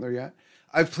 Haven't gotten there yet.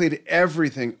 I've played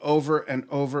everything over and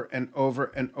over and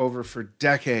over and over for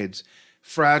decades.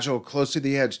 Fragile, Close to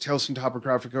the Edge, Tales from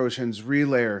Topographic Oceans,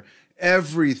 Relayer,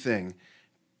 everything.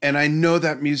 And I know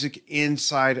that music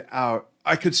inside out.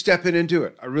 I could step in and do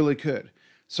it. I really could.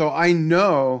 So I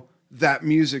know that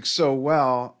music so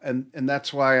well, and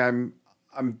that's why I'm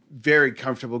very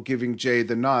comfortable giving Jay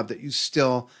the nod that you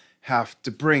still have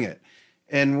to bring it.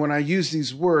 And when I use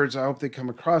these words, I hope they come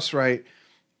across right.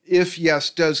 If Yes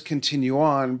does continue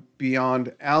on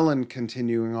beyond Alan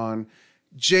continuing on,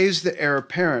 Jay's the heir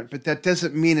apparent, but that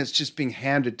doesn't mean it's just being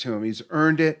handed to him. He's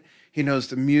earned it. He knows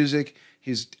the music.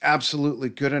 He's absolutely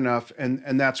good enough,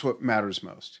 and that's what matters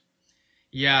most.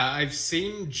 Yeah, I've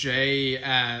seen Jay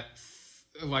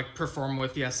perform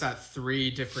with Yes at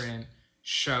 3 different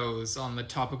shows, on the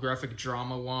Topographic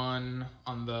Drama one,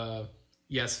 on the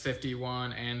Yes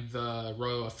 51, and the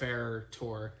Royal Affair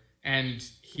tour. And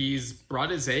he's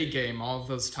brought his A game all of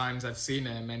those times I've seen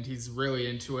him, and he's really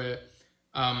into it.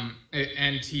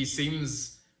 And he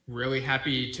seems really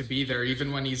happy to be there,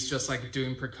 even when he's just like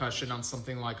doing percussion on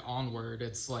something like Onward.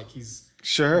 It's like he's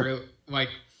sure. Really, like,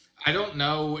 I don't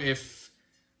know if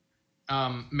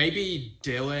maybe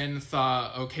Dylan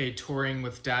thought, okay, touring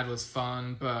with Dad was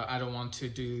fun, but I don't want to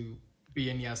be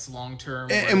in Yes long term.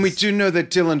 And we do know that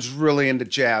Dylan's really into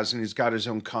jazz, and he's got his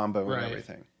own combo and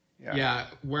everything. Yeah.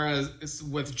 Whereas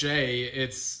with Jay,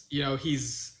 it's,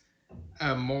 he's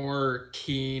more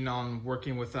keen on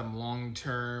working with them long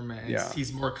term, and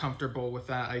he's more comfortable with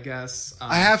that, I guess.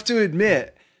 I have to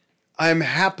admit, I'm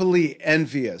happily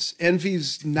envious.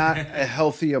 Envy's not a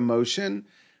healthy emotion,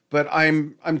 but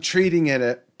I'm treating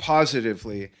it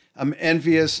positively. I'm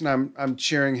envious, and I'm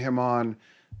cheering him on,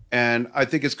 and I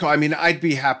think it's cool. I mean, I'd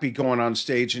be happy going on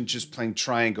stage and just playing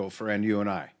triangle for NU and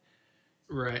I.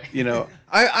 Right.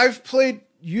 I've played.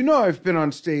 I've been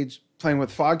on stage playing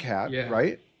with Foghat.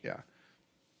 Right.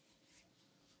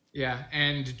 Yeah,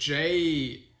 and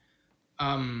Jay,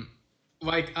 I'm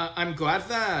glad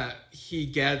that he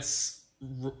gets,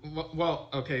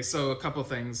 okay, so a couple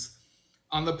things.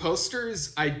 On the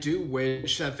posters, I do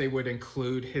wish that they would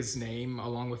include his name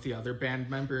along with the other band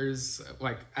members,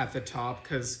 like, at the top,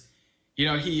 because,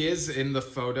 he is in the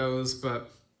photos,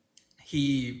 but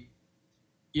he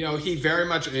very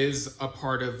much is a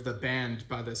part of the band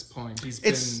by this point. He's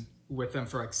been with them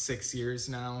for like 6 years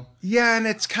now. Yeah, and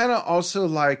it's kind of also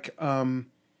like,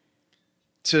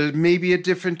 to maybe a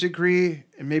different degree,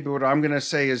 and maybe what I'm going to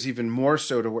say is even more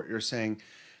so to what you're saying.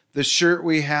 The shirt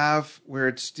we have where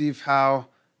it's Steve Howe,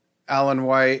 Alan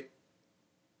White,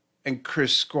 and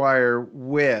Chris Squire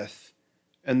with,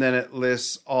 and then it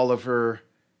lists Oliver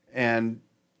and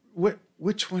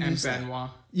which one and is Benoit.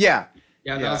 That? Yeah.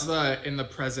 Yeah, that was in the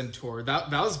present tour.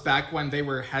 That was back when they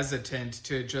were hesitant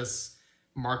to just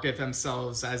market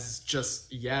themselves as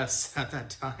just Yes at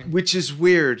that time, which is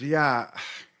weird. Yeah,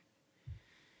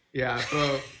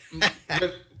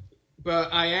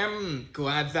 but I am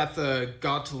glad that the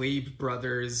Gottlieb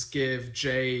brothers give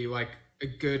Jay like a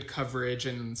good coverage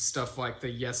and stuff, like the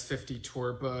Yes 50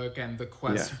 tour book and the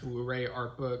Quest Blu-ray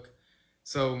art book.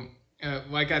 So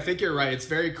I think you're right. It's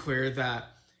very clear that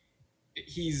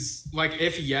he's like,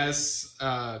 if Yes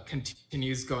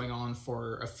continues going on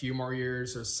for a few more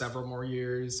years or several more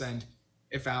years, and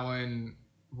if Alan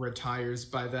retires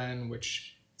by then,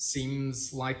 which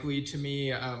seems likely to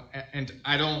me, and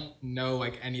I don't know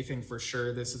like anything for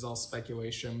sure, this is all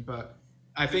speculation, but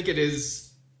I think it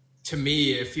is, to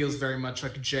me, it feels very much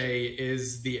like Jay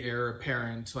is the heir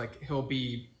apparent. Like, he'll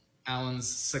be Alan's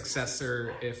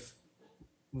successor if,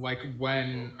 like,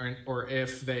 when or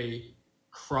if they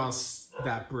cross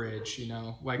that bridge,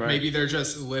 maybe they're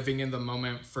just living in the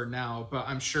moment for now, but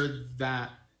I'm sure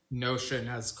that notion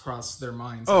has crossed their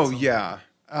minds. Oh yeah,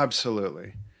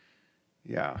 absolutely.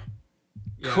 Yeah.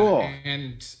 Cool.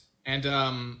 And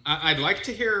I'd like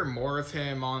to hear more of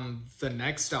him on the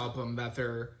next album that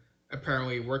they're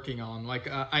apparently working on.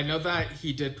 I know that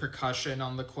he did percussion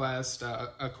on the Quest,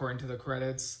 according to the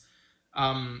credits.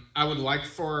 I would like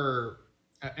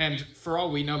and for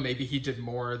all we know, maybe he did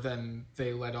more than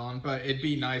they let on, but it'd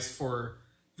be nice for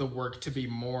the work to be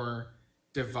more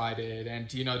divided and,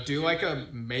 do like a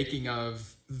making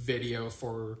of video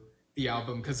for the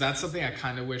album, because that's something I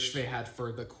kind of wish they had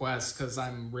for the Quest, because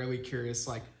I'm really curious,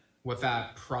 like, what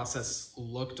that process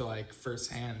looked like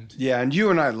firsthand. Yeah, and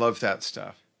you and I love that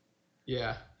stuff.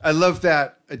 Yeah. I love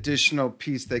that additional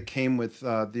piece that came with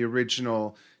the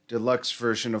original deluxe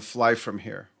version of Fly From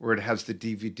Here, where it has the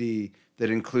DVD that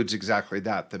includes exactly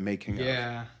that, the making of.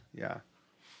 Yeah,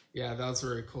 that was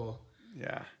very cool.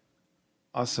 Yeah,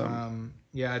 awesome.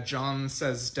 John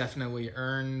says definitely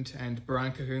earned, and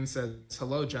Brian Cahoon says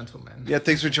hello, gentlemen. Yeah,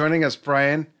 thanks for joining us,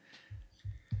 Brian.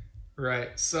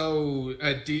 Right. So,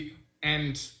 I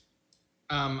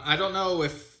don't know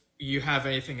if you have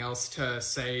anything else to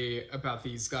say about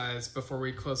these guys before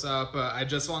we close out, but I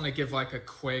just want to give like a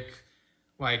quick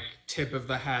like tip of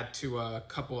the hat to a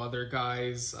couple other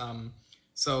guys.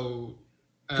 So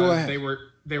Go ahead.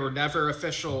 They were never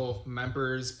official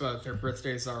members, but their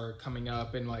birthdays are coming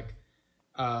up in like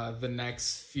the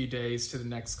next few days to the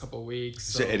next couple of weeks.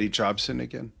 So, is it Eddie Jobson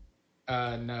again?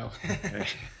 No.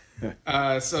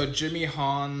 So Jimmy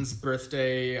Hahn's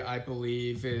birthday, I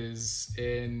believe, is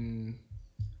in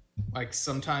like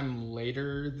sometime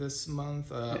later this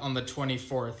month, on the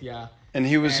 24th. Yeah. And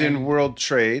he was in World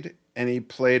Trade, and he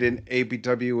played in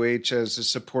ABWH as a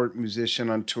support musician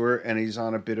on tour, and he's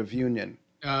on a bit of Union.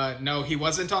 No, he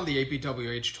wasn't on the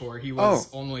ABWH tour. He was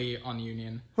only on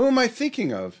Union. Who am I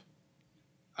thinking of?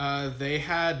 They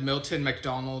had Milton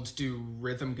McDonald do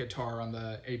rhythm guitar on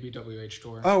the ABWH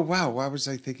tour. Oh, wow. Why was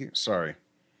I thinking? Sorry.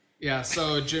 Yeah,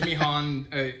 so Jimmy Hahn,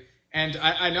 and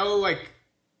I know, like,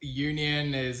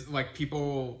 Union is, like,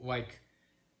 people, like,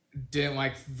 didn't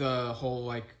like the whole,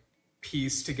 like,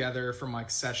 piece together from,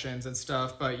 like, sessions and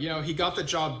stuff, but, you know, he got the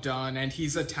job done, and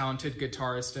he's a talented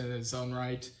guitarist in his own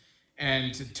right.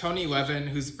 And Tony Levin,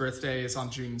 whose birthday is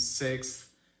on June 6th,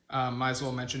 might as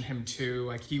well mention him too.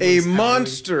 Like, he was a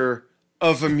monster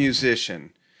of a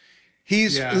musician.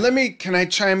 He's can I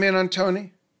chime in on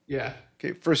Tony? Yeah.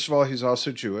 Okay, first of all, he's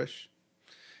also Jewish.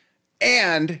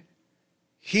 And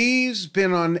he's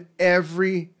been on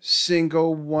every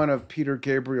single one of Peter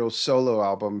Gabriel's solo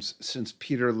albums since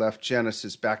Peter left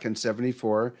Genesis back in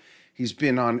 1974. He's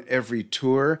been on every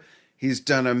tour. He's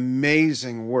done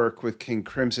amazing work with King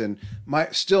Crimson.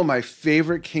 My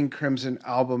favorite King Crimson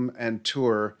album and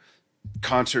tour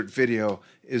concert video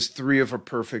is Three of a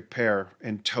Perfect Pair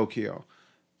in Tokyo.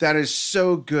 That is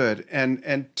so good.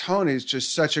 And Tony's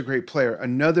just such a great player.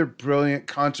 Another brilliant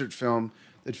concert film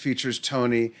that features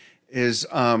Tony is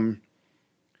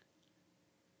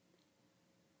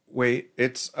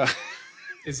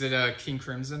is it a King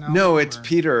Crimson album? No, it's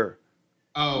Peter.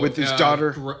 Oh, with his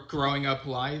daughter. Growing Up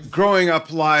Live? Growing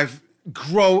Up Live.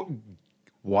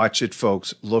 Watch it,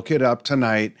 folks. Look it up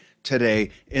tonight,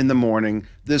 today, in the morning,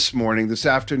 this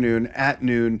afternoon, at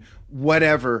noon,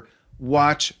 whatever.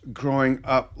 Watch Growing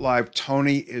Up Live.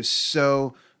 Tony is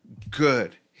so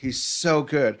good. He's so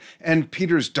good. And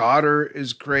Peter's daughter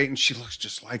is great, and she looks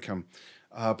just like him.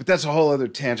 But that's a whole other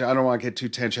tangent. I don't want to get too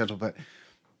tangential, but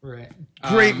right.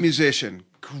 Great musician.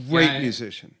 Great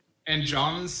musician. And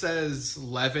John says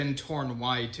Levin Torn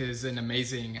White is an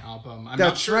amazing album. I'm That's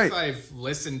not sure right. if I've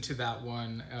listened to that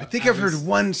one. I think I've heard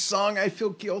one song. I feel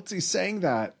guilty saying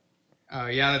that.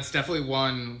 Yeah, that's definitely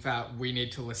one that we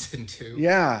need to listen to.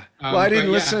 Yeah. Well, I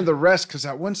didn't listen to the rest because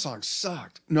that one song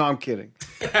sucked. No, I'm kidding.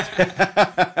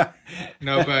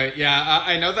 No, but yeah,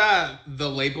 I know that the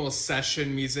label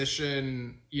Session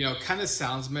Musician, you know, kind of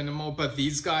sounds minimal, but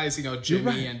these guys, you know,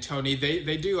 Jimmy and Tony,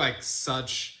 they do like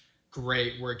such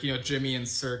great work. You know, Jimmy and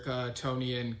Circa,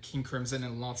 Tony and King Crimson,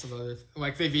 and lots of other,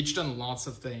 like, they've each done lots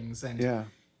of things. And yeah,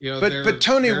 you know, but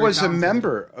Tony was a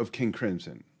member of King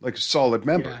Crimson, like a solid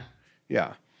member.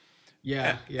 Yeah.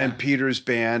 And Peter's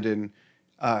band. And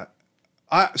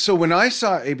so when I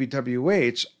saw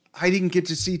ABWH, I didn't get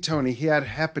to see Tony. He had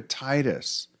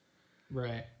hepatitis.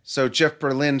 Right. So Jeff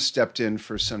Berlin stepped in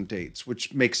for some dates,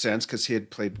 which makes sense because he had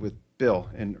played with Bill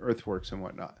in Earthworks and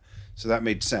whatnot. So that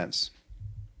made sense.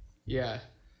 Yeah.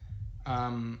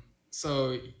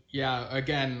 So yeah,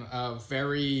 again,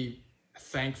 very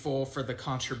thankful for the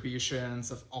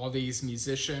contributions of all these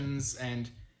musicians, and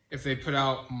if they put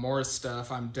out more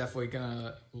stuff, I'm definitely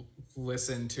gonna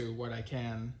listen to what I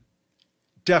can.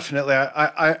 Definitely.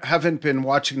 I haven't been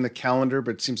watching the calendar,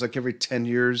 but it seems like every 10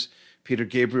 years Peter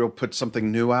Gabriel puts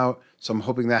something new out, so I'm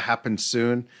hoping that happens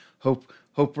soon. Hope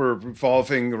we're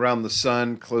revolving around the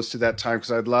sun close to that time,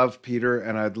 because I'd love Peter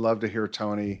and I'd love to hear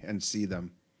Tony and see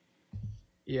them.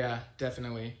 Yeah,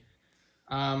 definitely.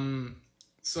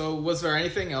 So was there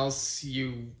anything else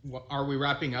are we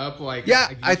wrapping up? Like, yeah,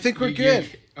 I think we're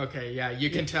good. Okay. Yeah.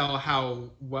 You can tell how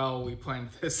well we planned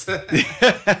this.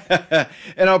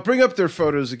 And I'll bring up their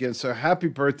photos again. So happy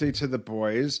birthday to the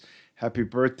boys. Happy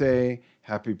birthday.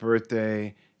 Happy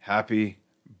birthday. Happy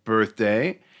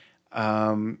birthday.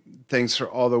 Thanks for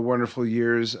all the wonderful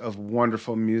years of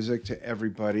wonderful music to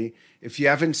everybody. If you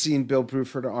haven't seen Bill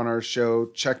Bruford on our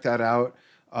show, check that out.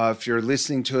 If you're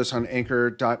listening to us on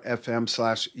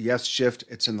anchor.fm/YesShift,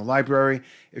 it's in the library.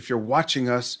 If you're watching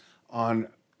us on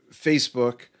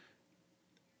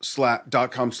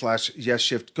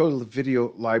Facebook.com/YesShift, go to the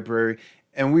video library,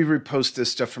 and we repost this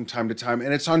stuff from time to time.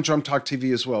 And it's on Drum Talk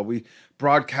TV as well. We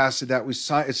broadcasted that.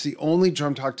 It's the only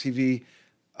Drum Talk TV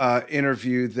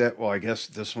interview that, well, I guess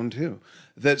this one too,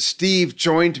 that Steve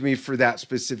joined me for that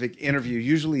specific interview.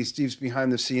 Usually Steve's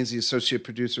behind the scenes, the associate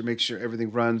producer, makes sure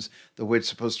everything runs the way it's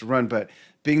supposed to run. But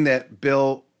being that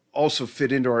Bill also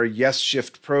fit into our Yes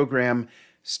Shift program,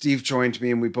 Steve joined me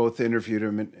and we both interviewed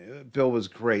him, and Bill was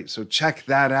great. So check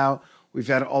that out. We've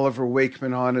had Oliver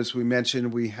Wakeman on, as we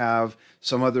mentioned. We have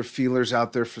some other feelers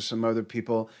out there for some other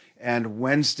people. And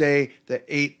Wednesday, the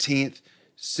 18th,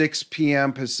 6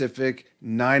 p.m. Pacific,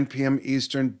 9 p.m.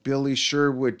 Eastern, Billy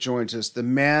Sherwood joins us, the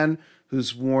man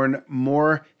who's worn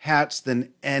more hats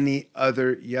than any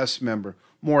other Yes member.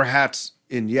 More hats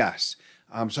in Yes.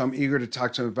 So I'm eager to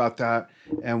talk to him about that.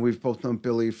 And we've both known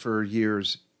Billy for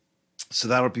years. So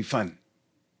that'll be fun.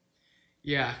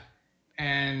 Yeah.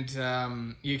 And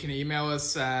you can email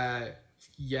us at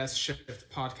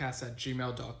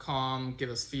yesshiftpodcast@gmail.com. Give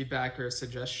us feedback or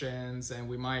suggestions, and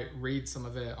we might read some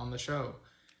of it on the show.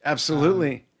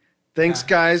 Absolutely. Thanks,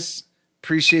 guys.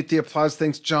 Appreciate the applause.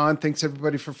 Thanks, John. Thanks,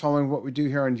 everybody, for following what we do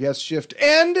here on Yes Shift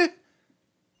and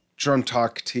Drum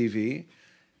Talk TV.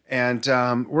 And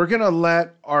we're going to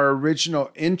let our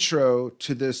original intro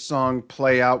to this song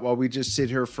play out while we just sit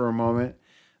here for a moment,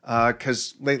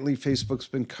 because lately Facebook's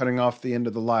been cutting off the end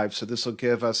of the live. So this will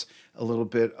give us a little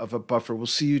bit of a buffer. We'll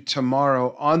see you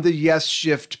tomorrow on the Yes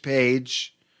Shift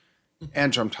page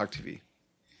and Drum Talk TV.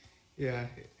 Yeah,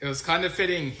 it was kind of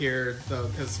fitting here, though,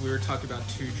 because we were talking about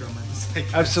two drummers. I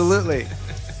guess. Absolutely.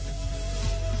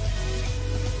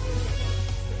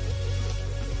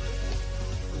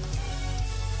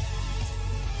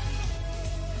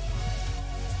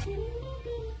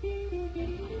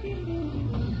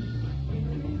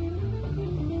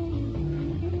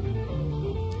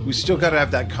 We still got to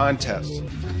have that contest.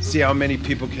 See how many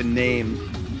people can name.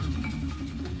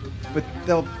 But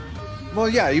well,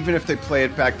 yeah, even if they play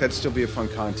it back, that'd still be a fun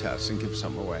contest and give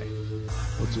something away.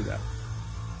 We'll do that.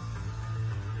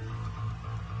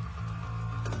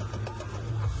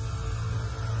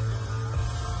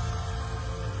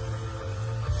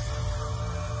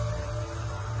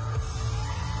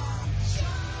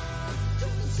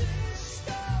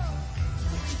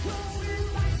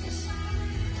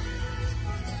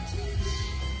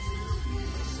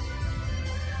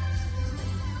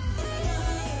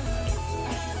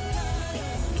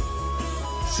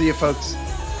 See you, folks.